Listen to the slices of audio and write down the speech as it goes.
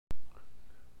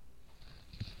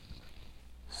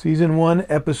Season 1,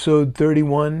 Episode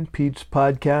 31, Pete's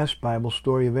Podcast, Bible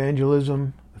Story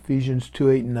Evangelism, Ephesians 2,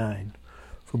 8, and 9.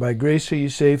 For by grace are you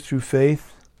saved through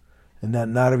faith, and that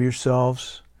not of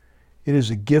yourselves. It is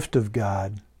a gift of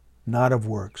God, not of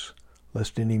works,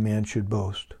 lest any man should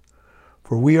boast.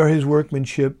 For we are his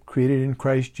workmanship, created in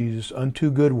Christ Jesus, unto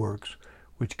good works,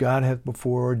 which God hath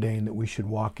before ordained that we should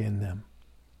walk in them.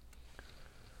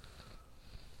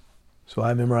 So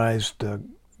I memorized 2,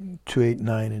 8,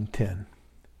 9, and 10.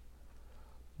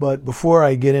 But before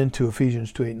I get into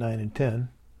Ephesians 2, 8, 9, and 10,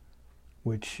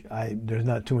 which there's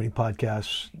not too many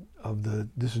podcasts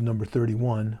this is number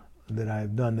 31 that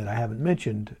I've done that I haven't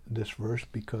mentioned this verse,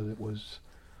 because it was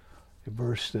a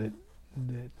verse that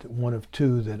one of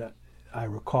two that I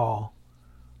recall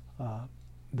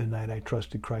the night I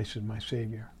trusted Christ as my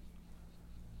Savior.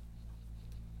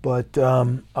 But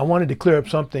I wanted to clear up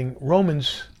something.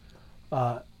 Romans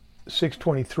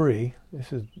 6:23,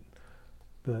 this is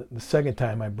the second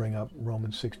time I bring up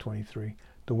Romans 6:23.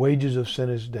 The wages of sin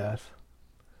is death.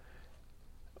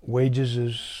 Wages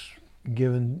is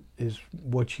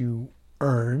what you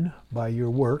earn by your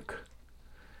work,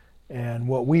 and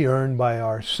what we earn by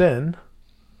our sin.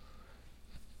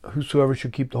 Whosoever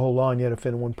should keep the whole law and yet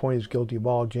offend in one point is guilty of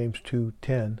all. James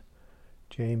 2:10.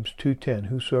 James 2:10.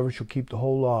 Whosoever shall keep the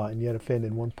whole law and yet offend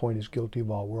in one point is guilty of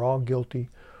all. We're all guilty.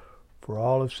 For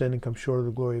all have sinned and come short of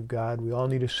the glory of God. We all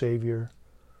need a Savior.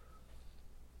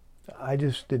 I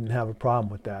just didn't have a problem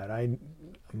with that.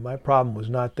 My problem was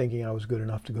not thinking I was good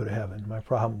enough to go to heaven. My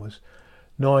problem was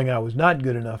knowing I was not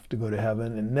good enough to go to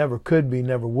heaven and never could be,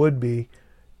 never would be,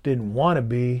 didn't want to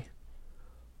be.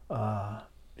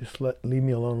 Just leave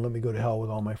me alone and let me go to hell with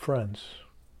all my friends.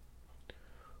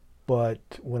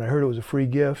 But when I heard it was a free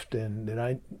gift and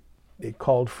that it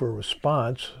called for a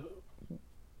response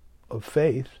of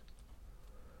faith,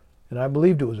 and I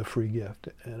believed it was a free gift,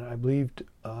 and I believed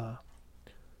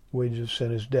wages of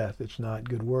sin is death. It's not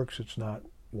good works. It's not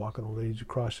walking old ladies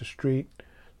across the street.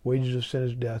 Wages of sin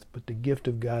is death, but the gift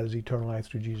of God is eternal life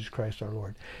through Jesus Christ our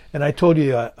Lord. And I told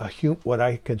you what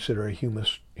I consider a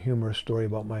humorous story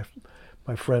about my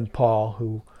friend Paul,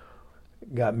 who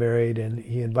got married, and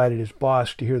he invited his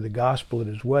boss to hear the gospel at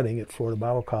his wedding at Florida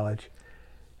Bible College.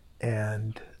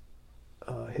 And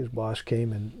his boss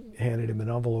came and handed him an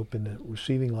envelope in the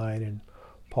receiving line, and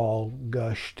Paul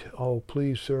gushed, "Oh,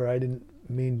 please, sir, I didn't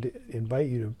mean to invite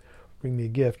you to bring me a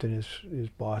gift." And his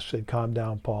boss said, "Calm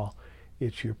down, Paul.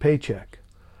 It's your paycheck."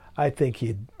 I think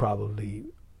he'd probably,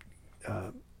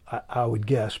 I would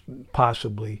guess,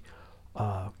 possibly,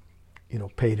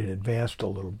 paid in advance a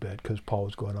little bit, because Paul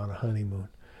was going on a honeymoon.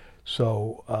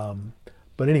 So,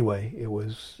 but anyway, it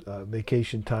was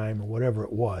vacation time or whatever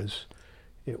it was.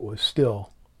 It was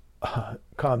still,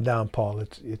 calm down, Paul.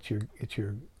 It's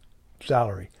your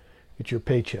salary. It's your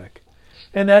paycheck.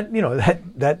 And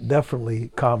that definitely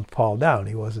calmed Paul down.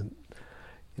 He wasn't,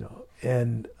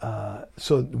 and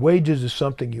so wages is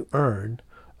something you earn.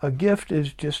 A gift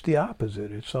is just the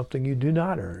opposite. It's something you do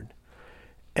not earn.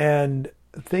 And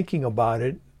thinking about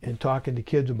it and talking to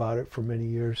kids about it for many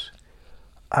years,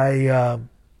 it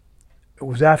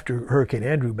was after Hurricane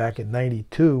Andrew back in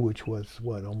 92, which was,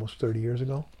 almost 30 years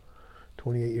ago,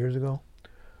 28 years ago.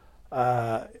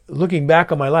 Looking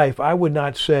back on my life, I would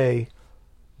not say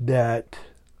that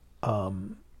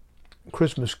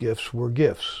Christmas gifts were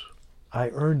gifts.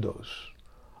 I earned those.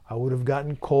 I would have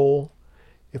gotten coal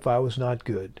if I was not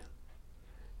good.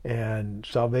 And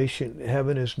salvation,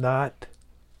 heaven is not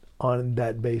on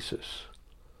that basis.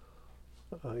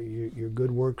 Your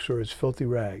good works are as filthy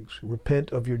rags.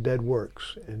 Repent of your dead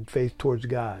works, and faith towards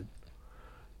God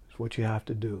is what you have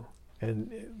to do.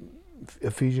 And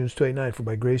Ephesians 2, 8, 9, for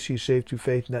by grace you saved through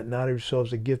faith, not of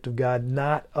yourselves, a gift of God,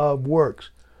 not of works.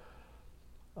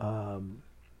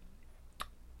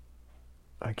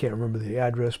 I can't remember the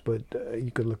address, but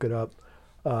you could look it up.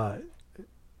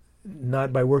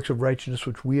 Not by works of righteousness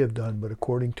which we have done, but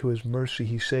according to his mercy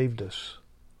he saved us.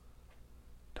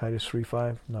 Titus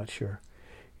 3:5, not sure.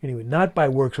 Anyway, not by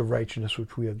works of righteousness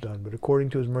which we have done, but according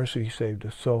to his mercy he saved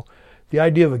us. So the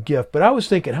idea of a gift. But I was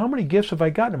thinking, how many gifts have I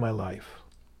gotten in my life?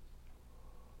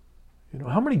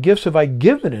 How many gifts have I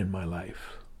given in my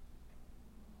life?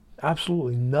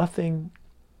 Absolutely nothing,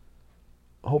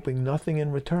 hoping nothing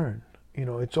in return.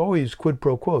 It's always quid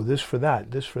pro quo, this for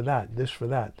that, this for that, this for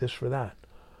that, this for that.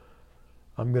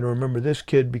 I'm going to remember this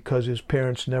kid because his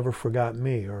parents never forgot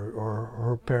me, or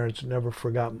her parents never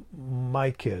forgot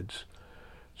my kids.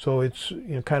 So it's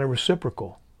kind of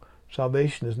reciprocal.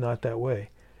 Salvation is not that way.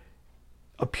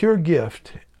 A pure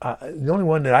gift, the only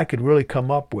one that I could really come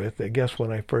up with, I guess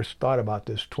when I first thought about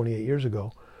this 28 years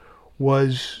ago,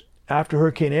 was after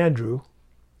Hurricane Andrew.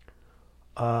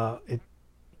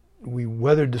 we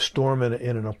weathered the storm in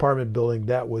an apartment building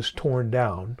that was torn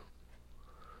down.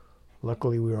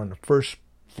 Luckily, we were on the first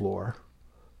floor,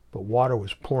 but water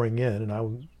was pouring in,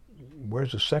 and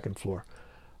where's the second floor?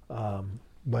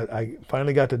 But I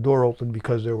finally got the door open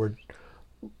because there were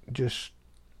just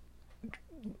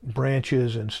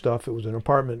branches and stuff. It was an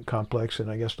apartment complex, and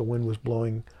I guess the wind was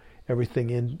blowing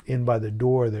everything in by the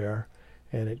door there,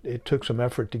 and it took some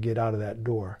effort to get out of that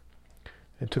door.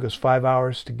 It took us 5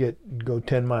 hours to go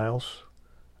 10 miles.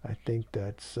 I think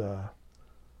that's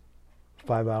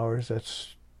 5 hours.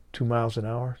 That's 2 miles an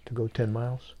hour to go 10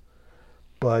 miles.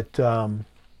 But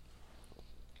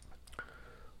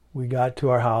we got to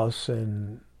our house,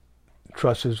 and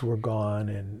trusses were gone,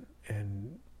 and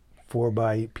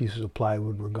 4x8 pieces of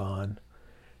plywood were gone,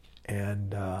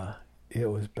 and it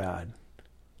was bad.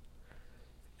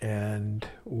 And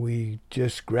we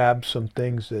just grabbed some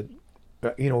things that,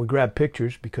 we grabbed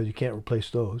pictures because you can't replace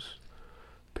those.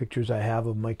 Pictures I have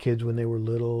of my kids when they were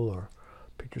little, or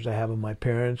pictures I have of my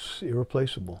parents,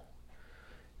 irreplaceable.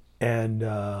 And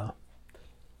I'm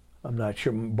not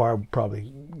sure, Barb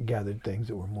probably gathered things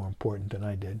that were more important than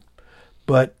I did.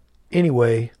 But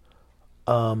anyway,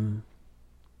 we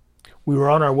were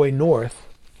on our way north,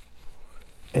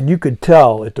 and you could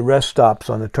tell at the rest stops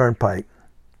on the turnpike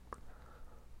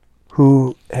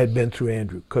who had been through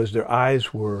Andrew, because their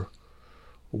eyes were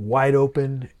wide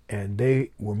open and they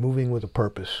were moving with a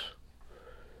purpose.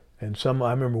 And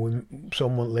I remember when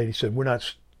one lady said, "We're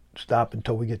not stopping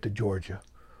until we get to Georgia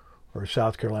or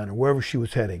South Carolina," wherever she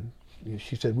was heading.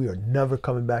 She said, "We are never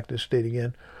coming back to this state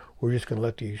again. We're just going to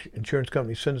let the insurance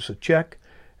company send us a check,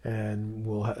 and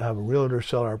we'll have a realtor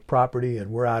sell our property,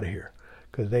 and we're out of here."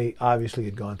 Because they obviously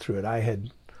had gone through it. I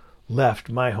had left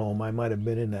my home. I might have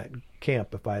been in that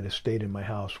camp if I had stayed in my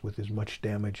house with as much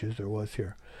damage as there was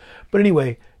here. But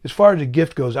anyway, as far as a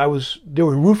gift goes, there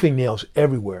were roofing nails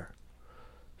everywhere.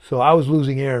 So I was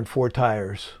losing air in 4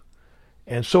 tires.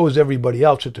 And so was everybody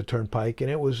else at the turnpike. And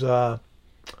it was one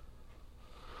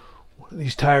of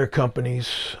these tire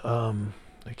companies. I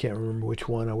can't remember which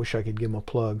one. I wish I could give them a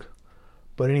plug.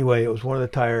 But anyway, it was one of the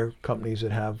tire companies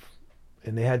and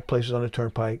they had places on the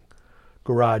turnpike,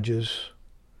 garages.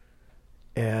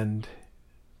 And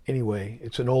anyway,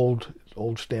 it's an old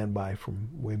standby from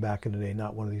way back in the day,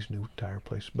 not one of these new tire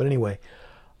places. But anyway,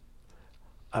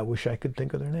 I wish I could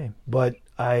think of their name. But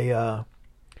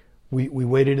we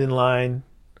waited in line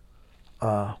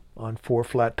on 4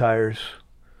 flat tires,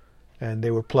 and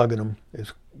they were plugging them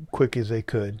as quick as they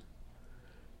could,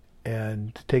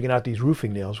 and taking out these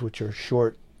roofing nails, which are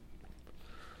short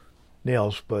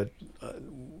nails, but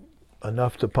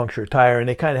enough to puncture a tire. And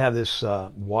they kind of have this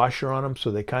washer on them, so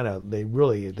they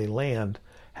land,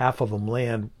 half of them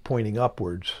land pointing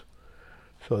upwards,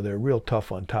 so they're real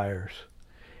tough on tires.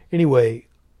 Anyway,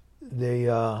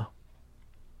 I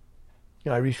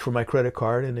reached for my credit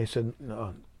card, and they said,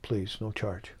 "No, please, no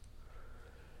charge."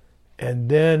 And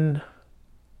then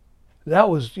that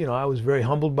was, I was very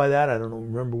humbled by that. I don't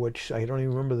even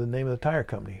remember the name of the tire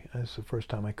company. That's the first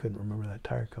time I couldn't remember that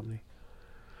tire company.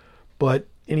 But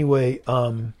anyway,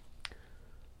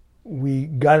 we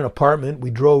got an apartment.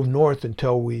 We drove north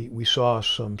until we saw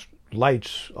some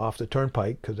lights off the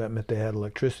turnpike, because that meant they had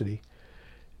electricity.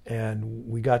 And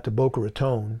we got to Boca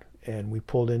Raton, and we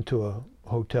pulled into a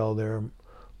hotel there,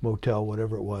 motel,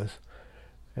 whatever it was.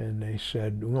 And they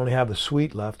said, "We only have a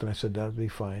suite left." And I said, "That'd be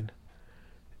fine."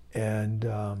 And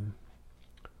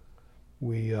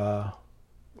we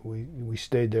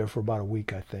stayed there for about a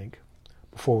week, I think,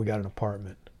 before we got an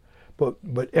apartment.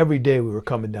 But every day we were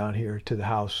coming down here to the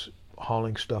house,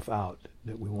 hauling stuff out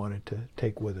that we wanted to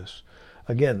take with us.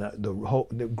 Again,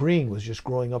 the green was just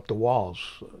growing up the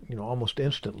walls, almost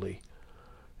instantly.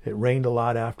 It rained a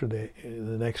lot after the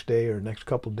next day or next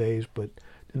couple of days, but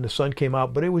then the sun came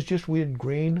out. But it was just weird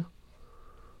green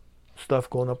stuff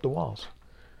going up the walls.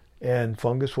 And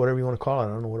fungus, whatever you want to call it, I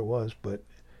don't know what it was, but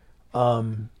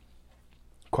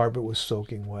carpet was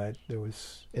soaking wet. There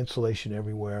was insulation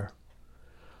everywhere.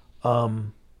 I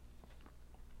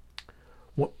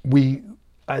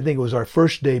think it was our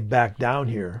first day back down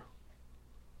here,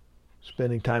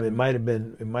 spending time. It might have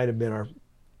been our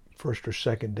first or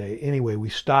second day. Anyway, we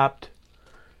stopped.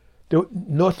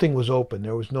 Nothing was open.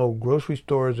 There was no grocery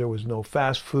stores. There was no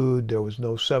fast food. There was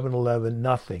no 7-Eleven.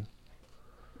 Nothing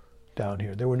down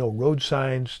here. There were no road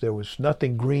signs. There was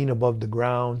nothing green above the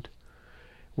ground.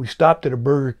 We stopped at a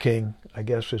Burger King, I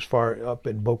guess, as far up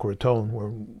in Boca Raton,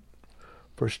 where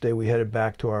first day we headed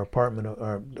back to our apartment,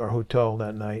 our hotel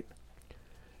that night.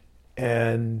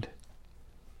 And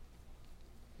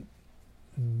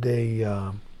this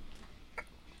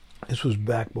was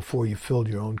back before you filled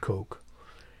your own Coke.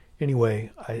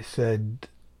 Anyway, I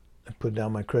put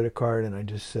down my credit card and I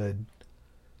just said,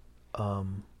 4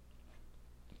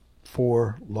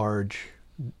 large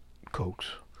Cokes,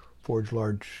 4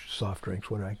 large soft drinks,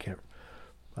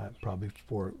 probably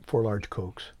four large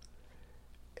Cokes.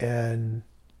 And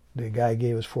the guy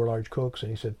gave us 4 large Cokes and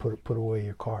he said, put away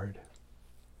your card.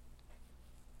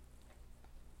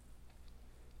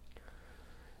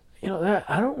 You know, that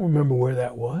I don't remember where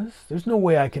that was. There's no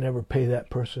way I can ever pay that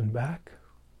person back.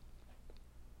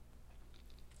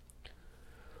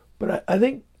 But I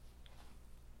think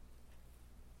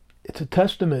it's a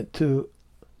testament to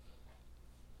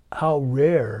how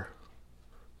rare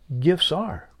gifts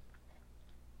are.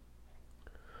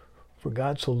 For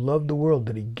God so loved the world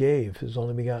that he gave his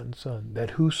only begotten Son, that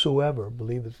whosoever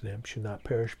believeth in him should not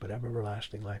perish but have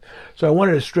everlasting life. So I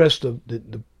wanted to stress the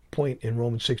point in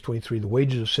Romans 6:23, the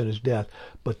wages of sin is death,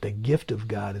 but the gift of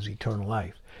God is eternal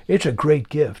life. It's a great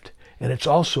gift, and it's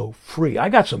also free. I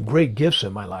got some great gifts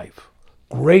in my life,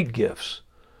 great gifts,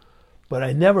 but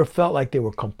I never felt like they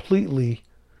were completely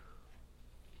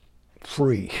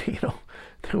free. You know,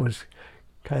 there was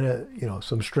kind of,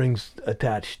 some strings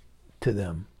attached to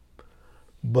them.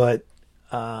 But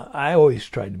I always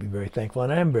tried to be very thankful,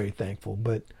 and I am very thankful.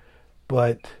 But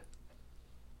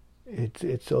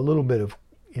it's a little bit of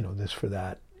this for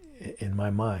that in my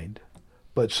mind.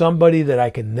 But somebody that I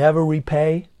can never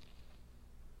repay,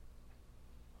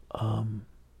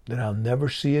 that I'll never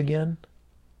see again,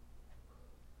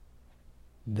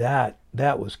 that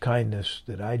was kindness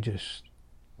that I just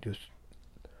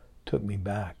took me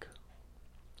back.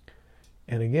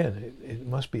 And again, it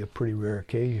must be a pretty rare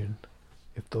occasion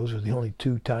if those are the only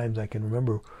 2 times I can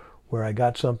remember where I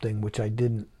got something which I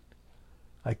couldn't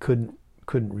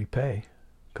repay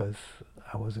because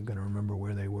I wasn't going to remember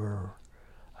where they were. Or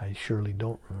I surely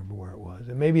don't remember where it was.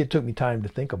 And maybe it took me time to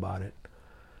think about it.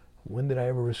 When did I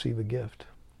ever receive a gift?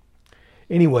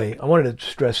 Anyway, I wanted to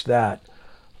stress that.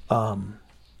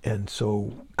 And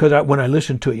so, because when I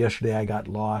listened to it yesterday, I got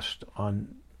lost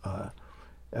on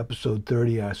episode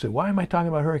 30. I said, why am I talking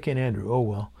about Hurricane Andrew? Oh,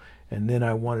 well. And then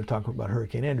I wanted to talk about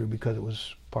Hurricane Andrew because it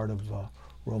was part of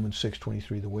Romans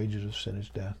 6:23, the wages of sin is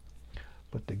death,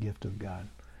 but the gift of God.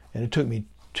 And it took me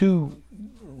to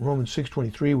Romans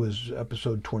 6:23 was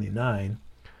episode 29.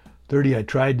 30 I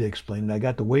tried to explain it. I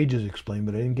got the wages explained,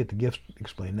 but I didn't get the gift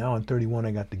explained. Now on 31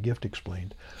 I got the gift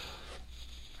explained.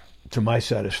 To my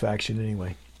satisfaction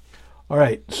anyway. All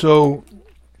right, so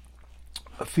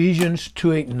Ephesians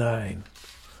 2:8-9.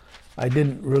 I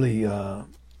didn't really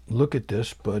look at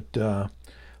this, but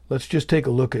let's just take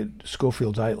a look at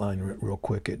Scofield's outline real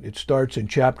quick. It starts in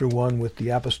chapter 1 with the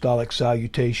apostolic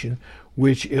salutation,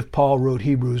 which, if Paul wrote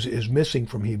Hebrews, is missing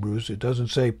from Hebrews. It doesn't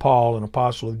say Paul, an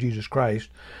apostle of Jesus Christ,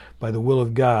 by the will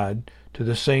of God, to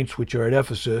the saints which are at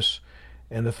Ephesus,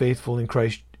 and the faithful in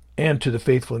Christ, and to the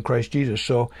faithful in Christ Jesus.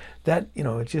 So that,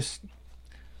 it's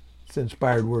the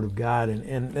inspired word of God,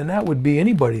 and that would be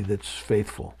anybody that's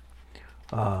faithful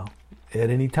at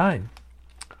any time,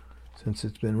 since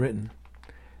it's been written.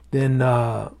 Then,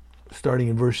 starting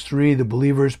in verse 3, the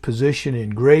believer's position in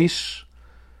grace,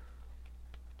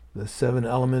 the 7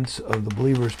 elements of the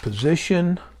believer's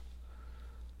position.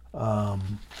 The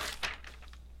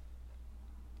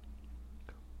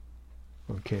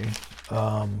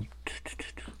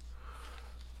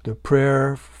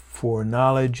prayer for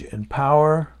knowledge and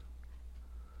power.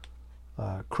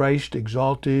 Christ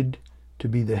exalted to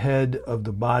be the head of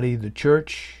the body, the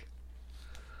church.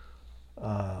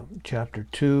 Chapter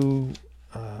 2,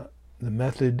 the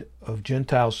method of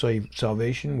Gentile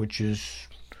salvation, which is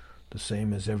the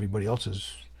same as everybody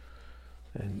else's,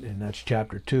 and that's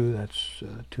chapter 2, that's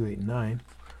 2:8-9.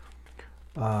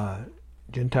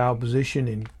 Gentile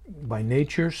position by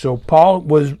nature. So Paul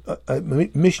was a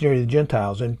missionary to the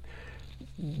Gentiles, and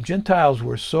Gentiles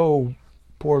were so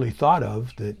poorly thought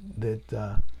of that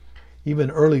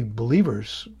even early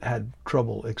believers had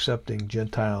trouble accepting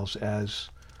Gentiles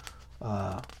as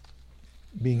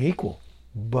being equal.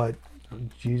 But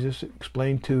Jesus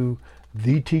explained to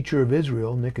the teacher of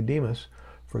Israel, Nicodemus,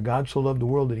 for God so loved the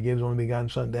world that he gave his only begotten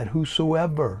Son, that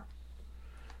whosoever,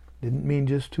 didn't mean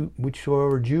just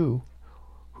whichsoever Jew,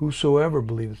 whosoever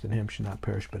believeth in him should not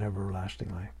perish but have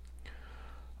everlasting life.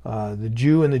 The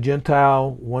Jew and the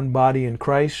Gentile, one body in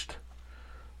Christ.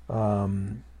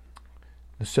 The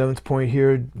 7th point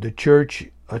here, the church,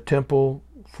 a temple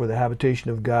for the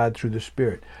habitation of God through the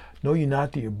Spirit. Know ye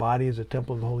not that your body is a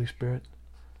temple of the Holy Spirit?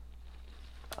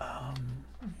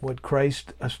 What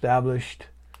Christ established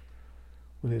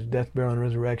with his death, burial, and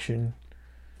resurrection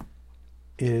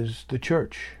is the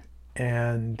church.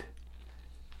 And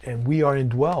we are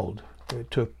indwelled.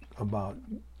 It took about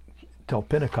till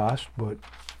Pentecost, but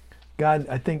God,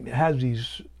 I think, has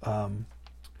these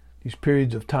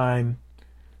periods of time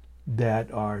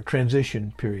that are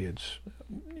transition periods,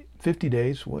 50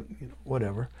 days,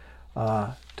 whatever,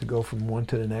 to go from one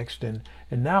to the next, and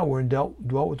now we're dwelt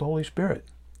with the Holy Spirit,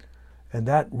 and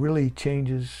that really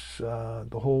changes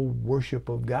the whole worship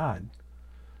of God.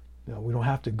 We don't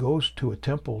have to go to a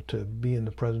temple to be in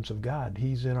the presence of God.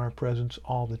 He's in our presence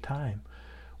all the time.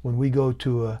 When we go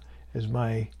to as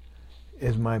my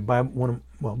Bible,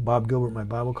 Bob Gilbert, my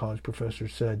Bible college professor,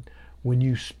 said, when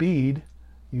you speed,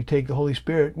 you take the Holy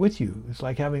Spirit with you. It's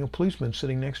like having a policeman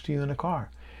sitting next to you in a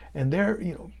car. And there,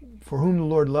 for whom the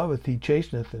Lord loveth, he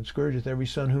chasteneth and scourgeth every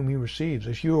son whom he receives.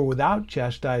 If you are without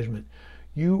chastisement,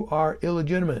 you are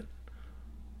illegitimate.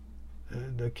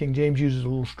 The King James uses a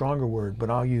little stronger word, but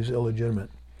I'll use illegitimate.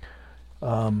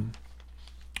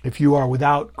 If you are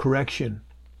without correction,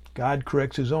 God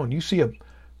corrects his own. You see a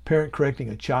parent correcting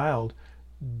a child,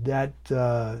 that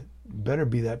better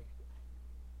be that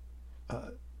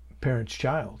parent's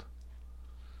child.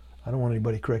 I don't want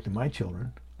anybody correcting my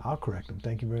children. I'll correct them.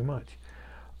 Thank you very much.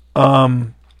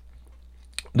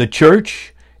 The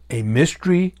church, a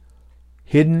mystery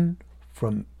hidden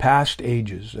from past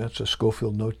ages. That's a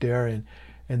Schofield note there,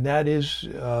 and that is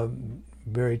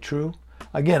very true.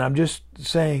 Again, I'm just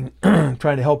saying,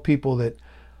 trying to help people that,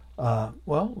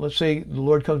 let's say the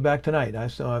Lord comes back tonight. I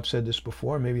know I've said this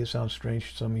before. Maybe it sounds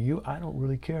strange to some of you. I don't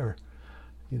really care.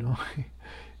 You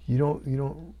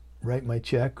don't write my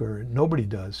check, or nobody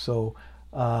does. So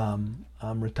I'm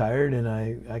retired, and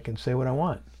I can say what I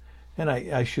want. And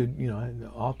I should,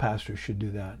 all pastors should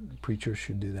do that. Preachers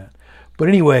should do that. But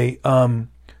anyway,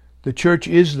 the church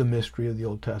is the mystery of the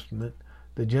Old Testament.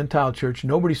 The Gentile church,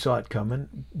 nobody saw it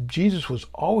coming. Jesus was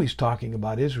always talking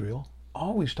about Israel,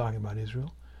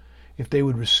 if they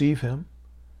would receive him.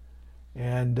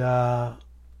 And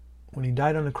when he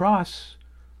died on the cross,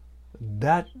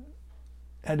 that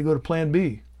had to go to plan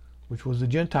B, which was the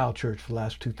Gentile church for the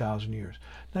last 2,000 years.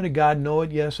 Now, did God know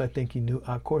it? Yes, I think he knew.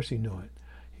 Of course he knew it.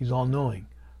 He's all-knowing.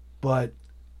 But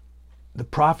the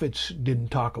prophets didn't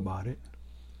talk about it.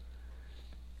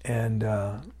 And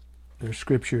there's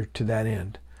scripture to that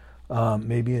end.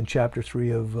 Maybe in chapter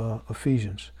 3 of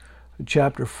Ephesians.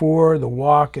 Chapter 4, the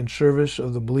walk and service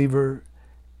of the believer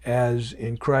as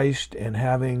in Christ and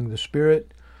having the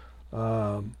Spirit.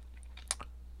 A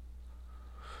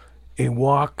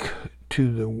walk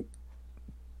to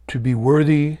be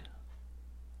worthy.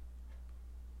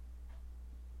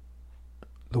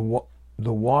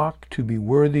 The walk to be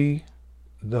worthy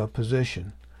the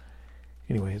position.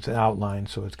 Anyway, it's an outline,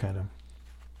 so it's kind of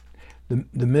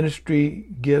the ministry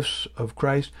gifts of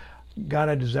Christ. God,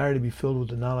 I desire to be filled with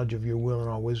the knowledge of your will and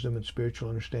all wisdom and spiritual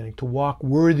understanding, to walk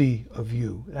worthy of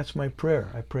you. That's my prayer.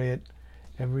 I pray it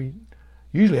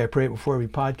usually I pray it before every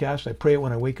podcast. I pray it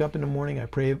when I wake up in the morning. I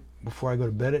pray it before I go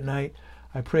to bed at night.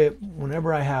 I pray it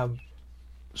whenever I have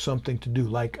something to do,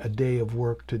 like a day of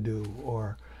work to do,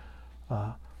 or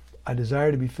I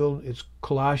desire to be filled. It's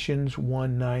Colossians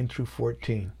 1:9 through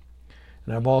 14.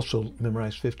 And I've also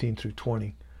memorized 15 through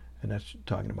 20. And that's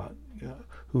talking about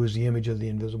who is the image of the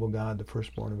invisible God, the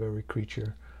firstborn of every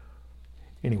creature.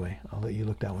 Anyway, I'll let you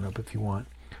look that one up if you want.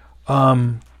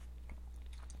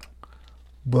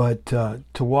 But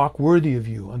to walk worthy of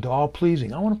you, unto all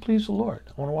pleasing. I want to please the Lord.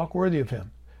 I want to walk worthy of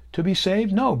him. To be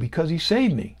saved? No, because he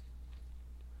saved me.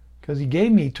 Because he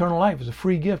gave me eternal life as a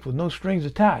free gift with no strings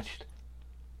attached.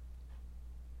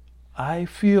 I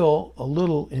feel a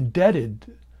little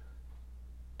indebted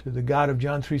to the God of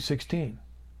John 3:16.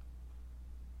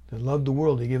 That loved the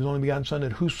world. He gave his only begotten Son,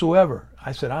 that whosoever.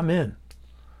 I said, I'm in.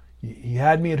 He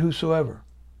had me at whosoever.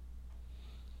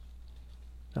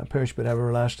 Not perish, but have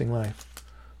everlasting life.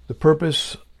 The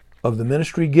purpose of the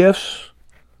ministry gifts.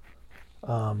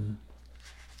 The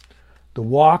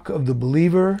walk of the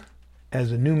believer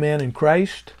as a new man in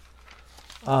Christ.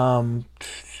 Hank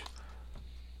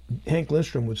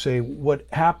Lindstrom would say, what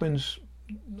happens,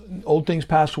 old things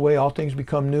pass away, all things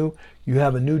become new. You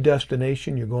have a new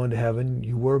destination. You're going to heaven.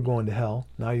 You were going to hell.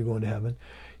 Now you're going to heaven.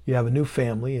 You have a new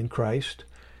family in Christ.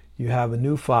 You have a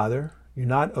new father. You're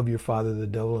not of your father the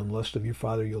devil, and lust of your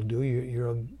father you'll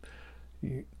do.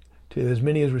 To as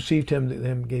many as received him, to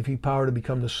them gave he power to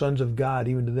become the sons of God,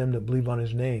 even to them that believe on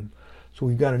his name. So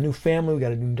we've got a new family. We've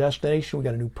got a new destination. We've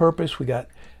got a new purpose.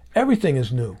 Everything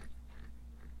is new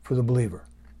for the believer.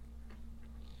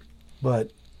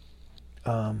 But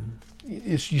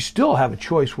you still have a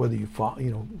choice whether you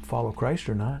follow Christ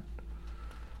or not.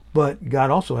 But God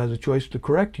also has a choice to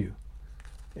correct you,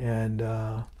 and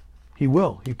he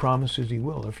will. He promises he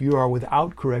will. If you are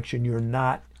without correction, you're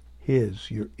not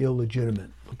his. You're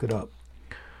illegitimate. Look it up.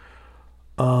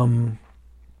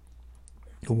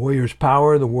 The warrior's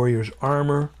power, the warrior's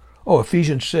armor. Oh,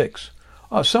 Ephesians 6.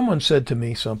 Someone said to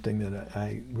me something that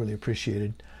I really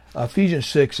appreciated. Ephesians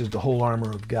 6 is the whole armor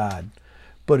of God.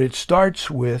 But it starts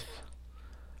with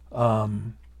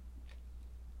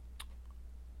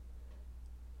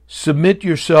submit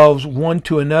yourselves one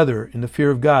to another in the fear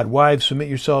of God. Wives, submit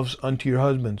yourselves unto your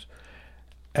husbands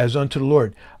as unto the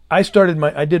Lord. I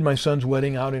did my son's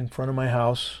wedding out in front of my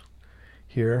house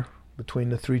here between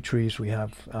the 3 trees we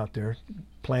have out there,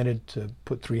 planted to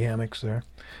put 3 hammocks there.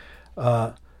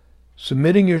 I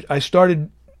started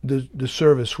the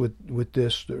service with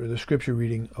this, the scripture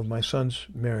reading of my son's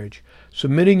marriage.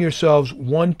 Submitting yourselves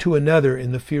one to another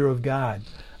in the fear of God.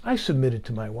 I submitted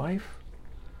to my wife.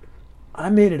 I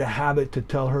made it a habit to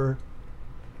tell her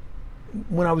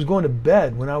when I was going to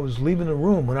bed, when I was leaving the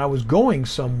room, when I was going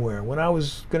somewhere, when I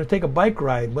was going to take a bike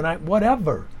ride,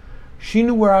 whatever. She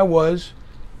knew where I was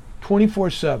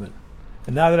 24/7.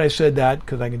 And now that I said that,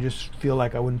 because I can just feel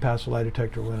like I wouldn't pass a lie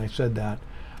detector when I said that,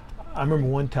 I remember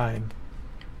one time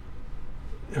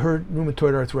her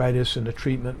rheumatoid arthritis and the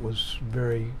treatment was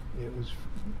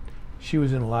she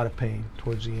was in a lot of pain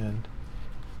towards the end.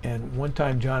 And one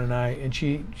time John and I, and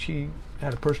she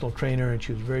had a personal trainer and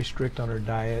she was very strict on her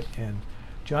diet, and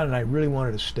John and I really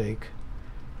wanted a steak,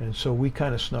 and so we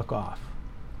kind of snuck off.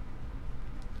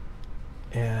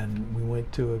 And we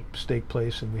went to a steak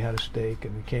place and we had a steak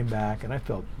and we came back and I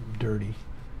felt dirty.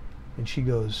 And she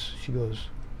goes,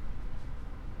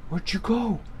 "Where'd you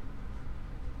go?"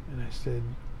 And I said,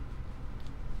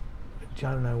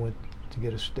 "John and I went to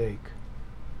get a steak."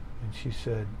 And she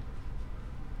said,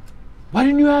 "Why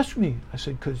didn't you ask me?" I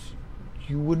said, "'Cause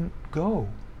you wouldn't go."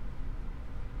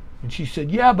 And she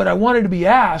said, "Yeah, but I wanted to be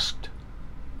asked."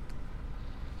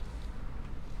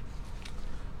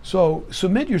 So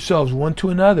submit yourselves one to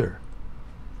another.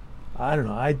 I don't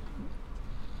know.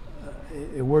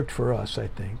 It worked for us, I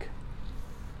think.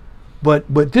 But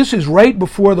this is right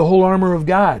before the whole armor of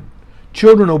God.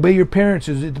 Children, obey your parents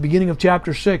is at the beginning of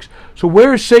chapter 6. So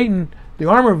where is Satan? The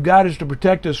armor of God is to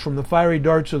protect us from the fiery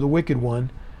darts of the wicked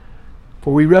one.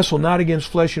 For we wrestle not against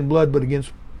flesh and blood, but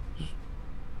against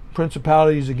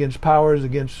principalities, against powers,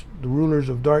 against the rulers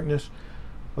of darkness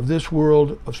of this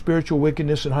world, of spiritual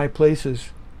wickedness in high places.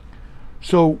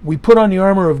 So we put on the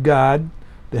armor of God,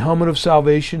 the helmet of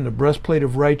salvation, the breastplate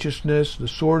of righteousness, the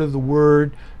sword of the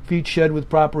word, feet shed with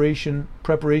preparation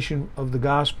of the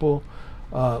gospel,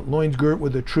 loins girt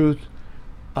with the truth,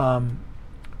 the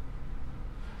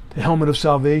helmet of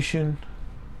salvation.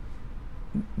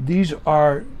 These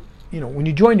are, when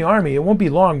you join the army, it won't be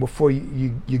long before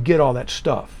you get all that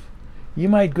stuff. You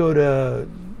might go to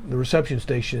the reception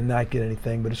station and not get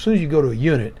anything, but as soon as you go to a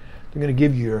unit, they're going to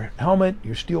give you your helmet,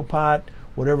 your steel pot,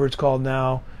 whatever it's called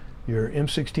now. Your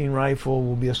M16 rifle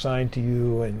will be assigned to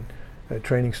you, and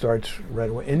training starts right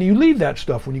away. And you leave that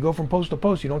stuff when you go from post to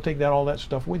post. You don't take all that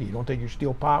stuff with you. You don't take your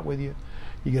steel pot with you.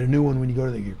 You get a new one when you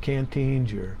go to your canteens,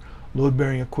 your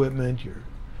load-bearing equipment,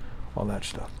 all that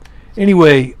stuff.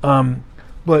 Anyway,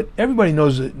 but everybody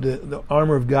knows that the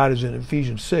armor of God is in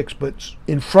Ephesians 6, but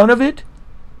in front of it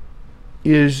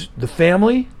is the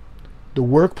family, the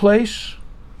workplace,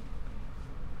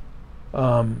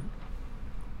 let's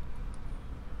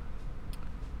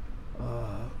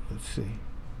see.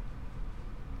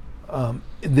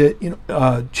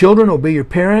 Children, obey your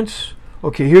parents.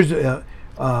 Okay, here's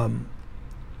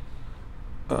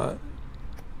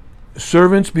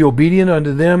servants, be obedient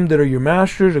unto them that are your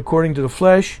masters according to the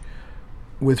flesh,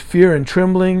 with fear and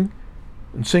trembling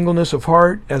and singleness of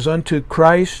heart, as unto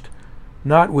Christ,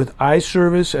 not with eye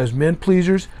service as men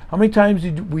pleasers. How many times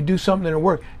did we do something at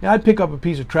work? I'd pick up a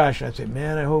piece of trash and I'd say,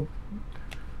 "Man, I hope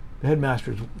the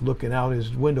headmaster's looking out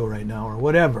his window right now," or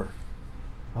whatever.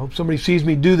 "I hope somebody sees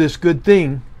me do this good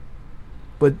thing."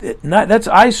 But that's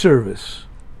eye service.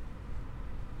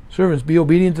 Servants, be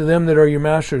obedient to them that are your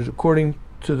masters according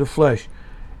to the flesh,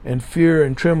 and fear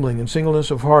and trembling and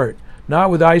singleness of heart, not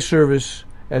with eye service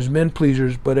as men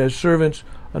pleasers, but as servants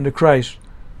unto Christ,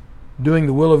 doing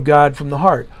the will of God from the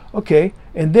heart. Okay,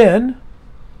 and then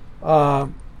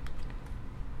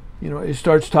it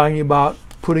starts talking about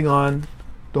putting on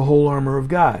the whole armor of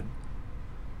God.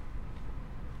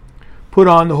 Put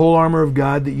on the whole armor of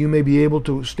God, that you may be able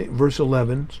to, verse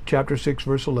 11, chapter 6,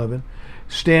 verse 11,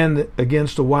 stand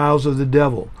against the wiles of the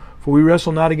devil. For we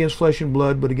wrestle not against flesh and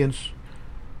blood, but against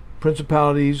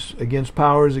principalities, against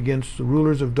powers, against the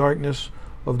rulers of darkness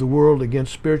of the world,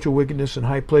 against spiritual wickedness in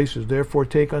high places. Therefore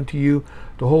take unto you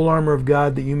the whole armor of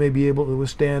God, that you may be able to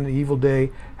withstand the evil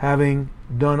day, having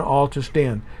done all to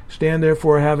stand. Stand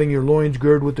therefore, having your loins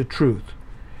girded with the truth,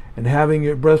 and having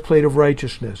your breastplate of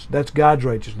righteousness. That's God's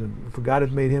righteousness. For God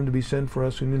hath made him to be sin for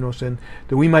us who knew no sin,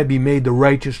 that we might be made the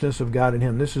righteousness of God in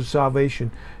him. This is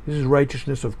salvation. This is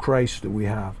righteousness of Christ that we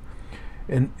have.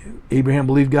 And Abraham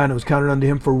believed God, and it was counted unto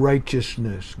him for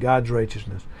righteousness, God's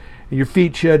righteousness. And your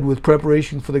feet shod with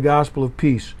preparation for the gospel of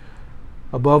peace.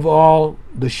 Above all,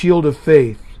 the shield of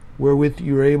faith, wherewith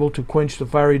you are able to quench the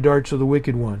fiery darts of the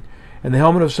wicked one, and the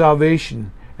helmet of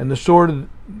salvation, and the sword of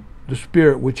the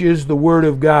Spirit, which is the word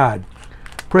of God.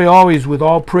 Pray always with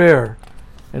all prayer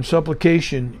and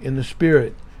supplication in the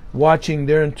Spirit, watching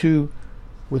thereunto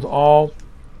with all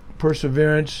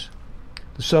perseverance,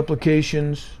 the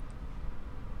supplications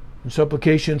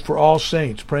for all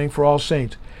saints, praying for all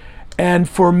saints. And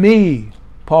for me,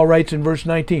 Paul writes in verse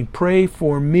 19, pray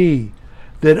for me,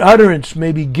 that utterance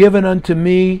may be given unto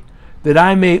me, that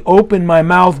I may open my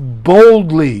mouth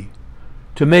boldly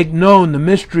to make known the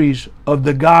mysteries of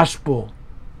the gospel,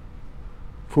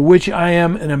 for which I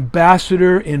am an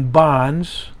ambassador in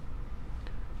bonds.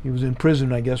 He was in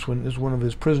prison, I guess, when this is one of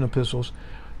his prison epistles,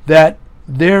 that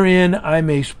therein I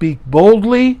may speak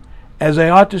boldly as I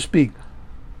ought to speak,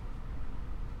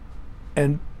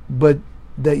 but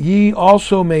that ye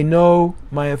also may know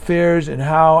my affairs and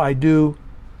how I do.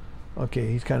 Okay,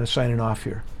 he's kind of signing off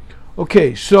here.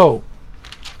 Okay, so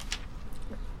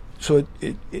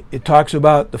it talks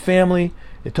about the family,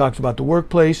 it talks about the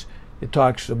workplace, it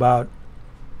talks about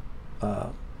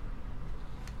the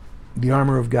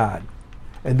armor of God.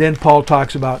 And then Paul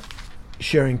talks about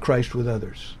sharing Christ with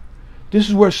others. This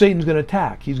is where Satan's going to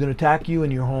attack. He's going to attack you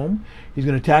in your home. He's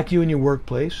going to attack you in your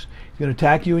workplace. He's going to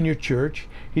attack you in your church.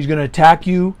 He's going to attack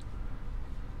you,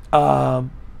 and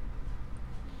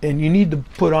you need to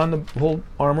put on the whole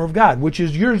armor of God, which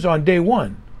is yours on day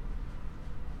one.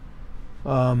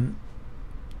 The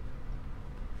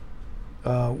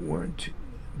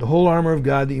whole armor of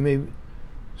God, that you may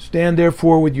stand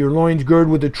therefore with your loins girded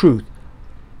with the truth.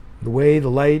 The way, the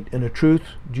light, and the truth.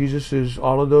 Jesus is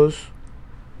all of those.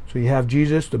 So you have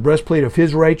Jesus, the breastplate of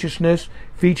his righteousness,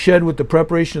 feet shod with the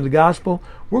preparation of the gospel.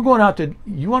 We're going out to,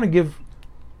 you want to give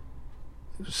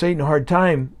Satan a hard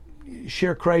time,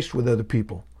 share Christ with other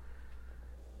people.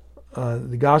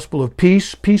 The gospel of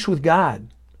peace, peace with God.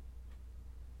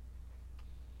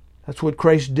 That's what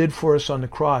Christ did for us on the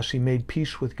cross. He made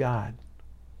peace with God.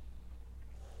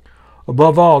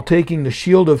 Above all, taking the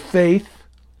shield of faith,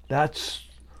 that's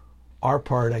our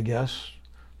part, I guess,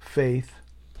 faith,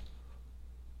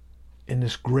 in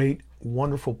this great,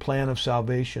 wonderful plan of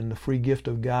salvation, the free gift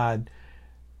of God.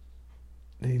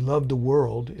 He loved the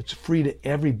world. It's free to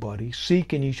everybody.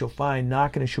 Seek and ye shall find.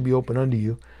 Knock and it shall be opened unto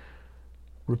you.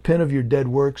 Repent of your dead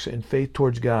works and faith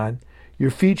towards God.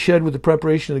 Your feet shod with the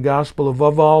preparation of the gospel.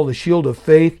 Above all, the shield of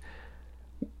faith.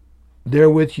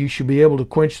 Therewith you shall be able to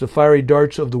quench the fiery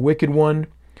darts of the wicked one,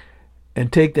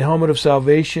 and take the helmet of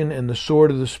salvation and the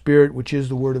sword of the Spirit, which is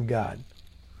the word of God.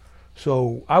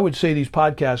 So I would say these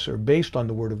podcasts are based on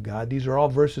the Word of God. These are all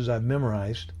verses I've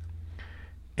memorized.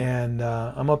 And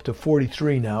I'm up to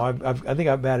 43 now. I think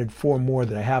I've added 4 more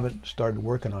that I haven't started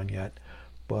working on yet.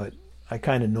 But I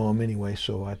kind of know them anyway,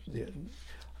 so I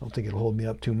don't think it'll hold me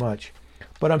up too much.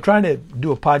 But I'm trying to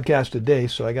do a podcast a day,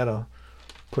 so I got to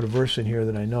put a verse in here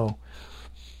that I know.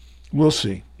 We'll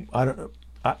see. I don't know.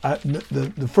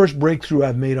 The first breakthrough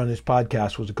I've made on this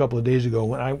podcast was a couple of days ago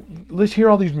when let's hear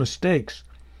all these mistakes.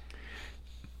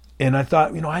 And I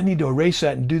thought, I need to erase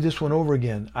that and do this one over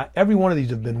again. Every one of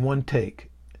these have been one take.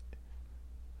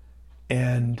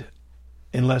 And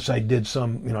unless I did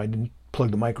some, I didn't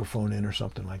plug the microphone in or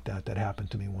something like that. That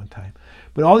happened to me one time.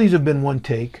 But all these have been one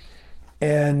take.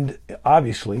 And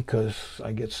obviously, because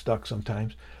I get stuck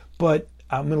sometimes. But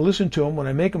I'm going to listen to them. When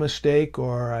I make a mistake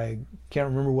or I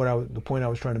can't remember the point I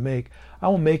was trying to make, I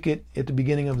will make it at the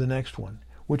beginning of the next one,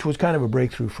 which was kind of a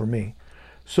breakthrough for me.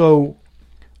 So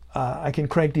I can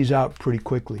crank these out pretty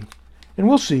quickly. And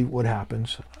we'll see what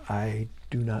happens. I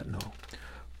do not know.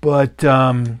 But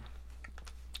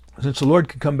since the Lord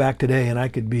could come back today and I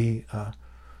could be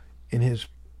in his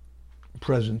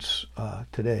presence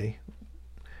today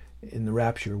in the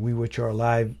rapture, we which are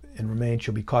alive and remain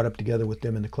shall be caught up together with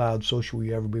them in the clouds, so shall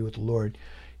we ever be with the Lord.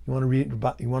 You want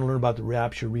to learn about the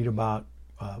rapture, read about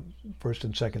 1st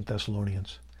and 2nd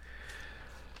Thessalonians.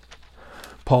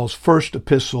 Paul's first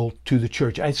epistle to the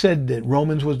church. I said that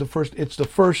Romans was the first. It's the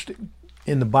first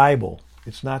in the Bible.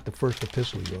 It's not the first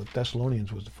epistle he wrote.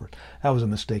 Thessalonians was the first. That was a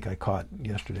mistake I caught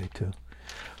yesterday too.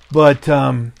 But,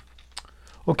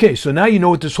 okay, so now you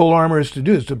know what this whole armor is to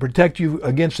do. It's to protect you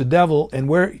against the devil. And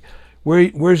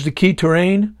where's the key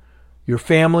terrain? Your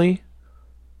family,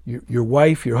 your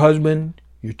wife, your husband,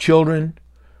 your children,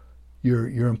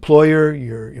 your employer,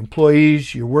 your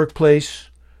employees, your workplace.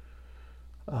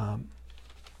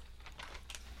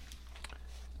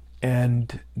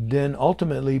 And then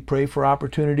ultimately pray for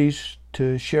opportunities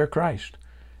to share Christ,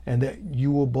 and that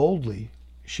you will boldly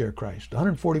share Christ.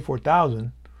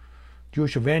 144,000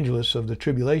 Jewish evangelists of the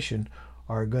tribulation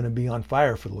are going to be on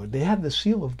fire for the Lord. They have the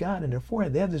seal of God in their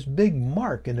forehead. They have this big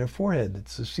mark in their forehead.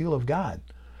 It's the seal of God.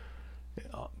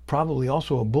 Probably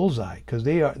also a bullseye, because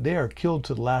they are killed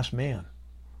to the last man.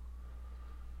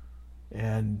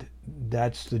 And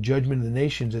that's the judgment of the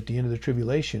nations at the end of the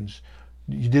tribulations.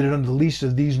 You did it unto the least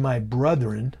of these, my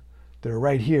brethren. They're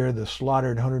right here, the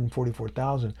slaughtered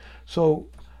 144,000. So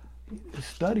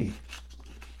study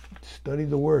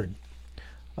the Word.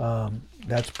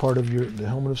 That's part of the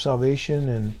helmet of salvation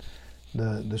and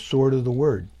the sword of the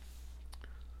Word.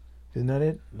 Isn't that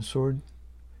it? The sword?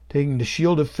 Taking the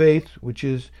shield of faith, which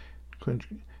is,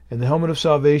 and the helmet of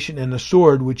salvation, and the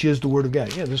sword, which is the Word of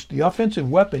God. Yeah, the offensive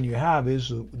weapon you have is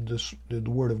the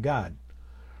Word of God.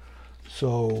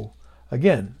 So,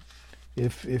 again,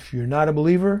 if you're not a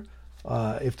believer,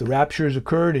 if the rapture has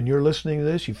occurred and you're listening to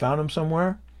this, you found him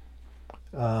somewhere,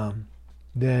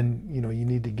 then you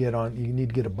need to get on. You need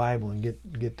to get a Bible and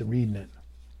get to reading it.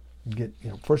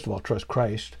 First of all, trust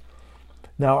Christ.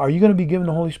 Now, are you going to be given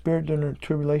the Holy Spirit during the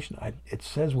tribulation? It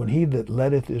says, when he that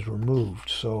letteth is removed.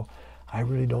 So I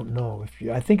really don't know.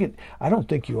 I don't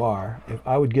think you are.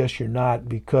 I would guess you're not,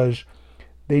 because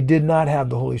they did not have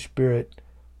the Holy Spirit.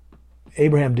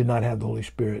 Abraham did not have the Holy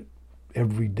Spirit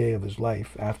every day of his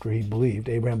life after he believed.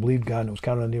 Abraham believed God and it was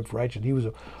counted on him for righteousness. He was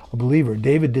a believer.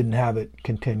 David didn't have it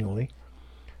continually.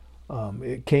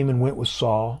 It came and went with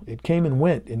Saul. It came and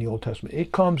went in the Old Testament.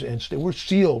 It comes and we're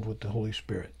sealed with the Holy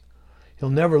Spirit. He'll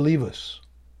never leave us.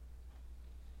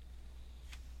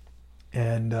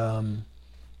 And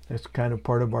that's kind of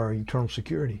part of our eternal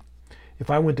security. If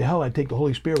I went to hell, I'd take the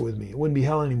Holy Spirit with me. It wouldn't be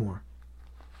hell anymore.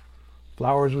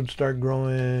 Flowers would start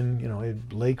growing,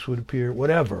 lakes would appear,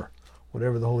 whatever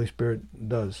the Holy Spirit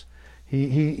does. He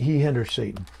hinders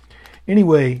Satan.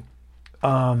 Anyway,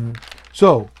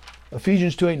 so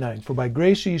Ephesians 2:8-9. For by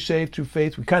grace are you saved through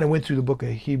faith. We kind of went through the book of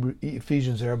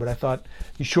Ephesians there, but I thought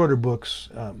these shorter books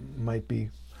might be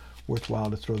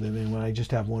worthwhile to throw them in when I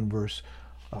just have one verse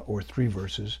or three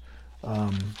verses.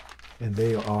 And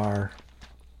they are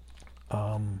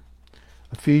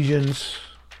Ephesians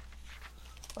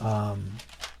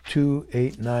 2,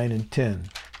 8, 9, and 10.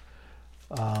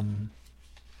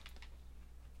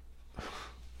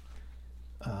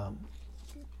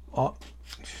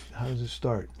 How does it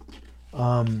start?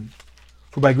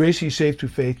 For by grace are you saved through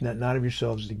faith, not of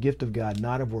yourselves, the gift of God,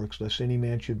 not of works, lest any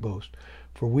man should boast.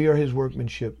 For we are his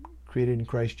workmanship, created in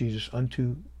Christ Jesus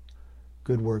unto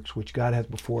good works, which God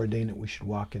hath before ordained that we should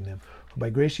walk in them. For by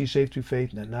grace are you saved through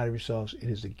faith, not of yourselves. It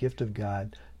is the gift of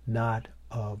God, not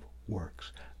of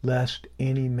works, lest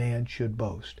any man should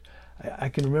boast. I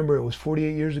can remember it was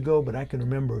 48 years ago, but I can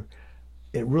remember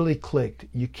it really clicked.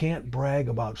 You can't brag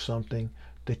about something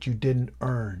that you didn't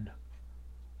earn.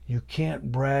 You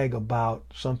can't brag about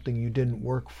something you didn't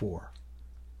work for,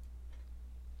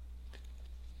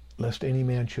 lest any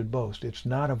man should boast. It's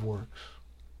not of works.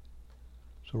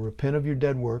 So repent of your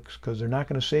dead works, because they're not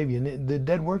going to save you. And the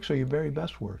dead works are your very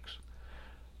best works.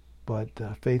 But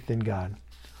faith in God.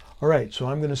 All right, so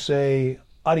I'm going to say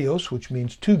adios, which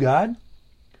means to God.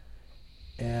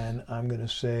 And I'm going to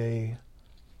say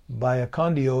via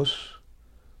con Dios,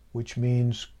 which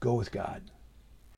means go with God.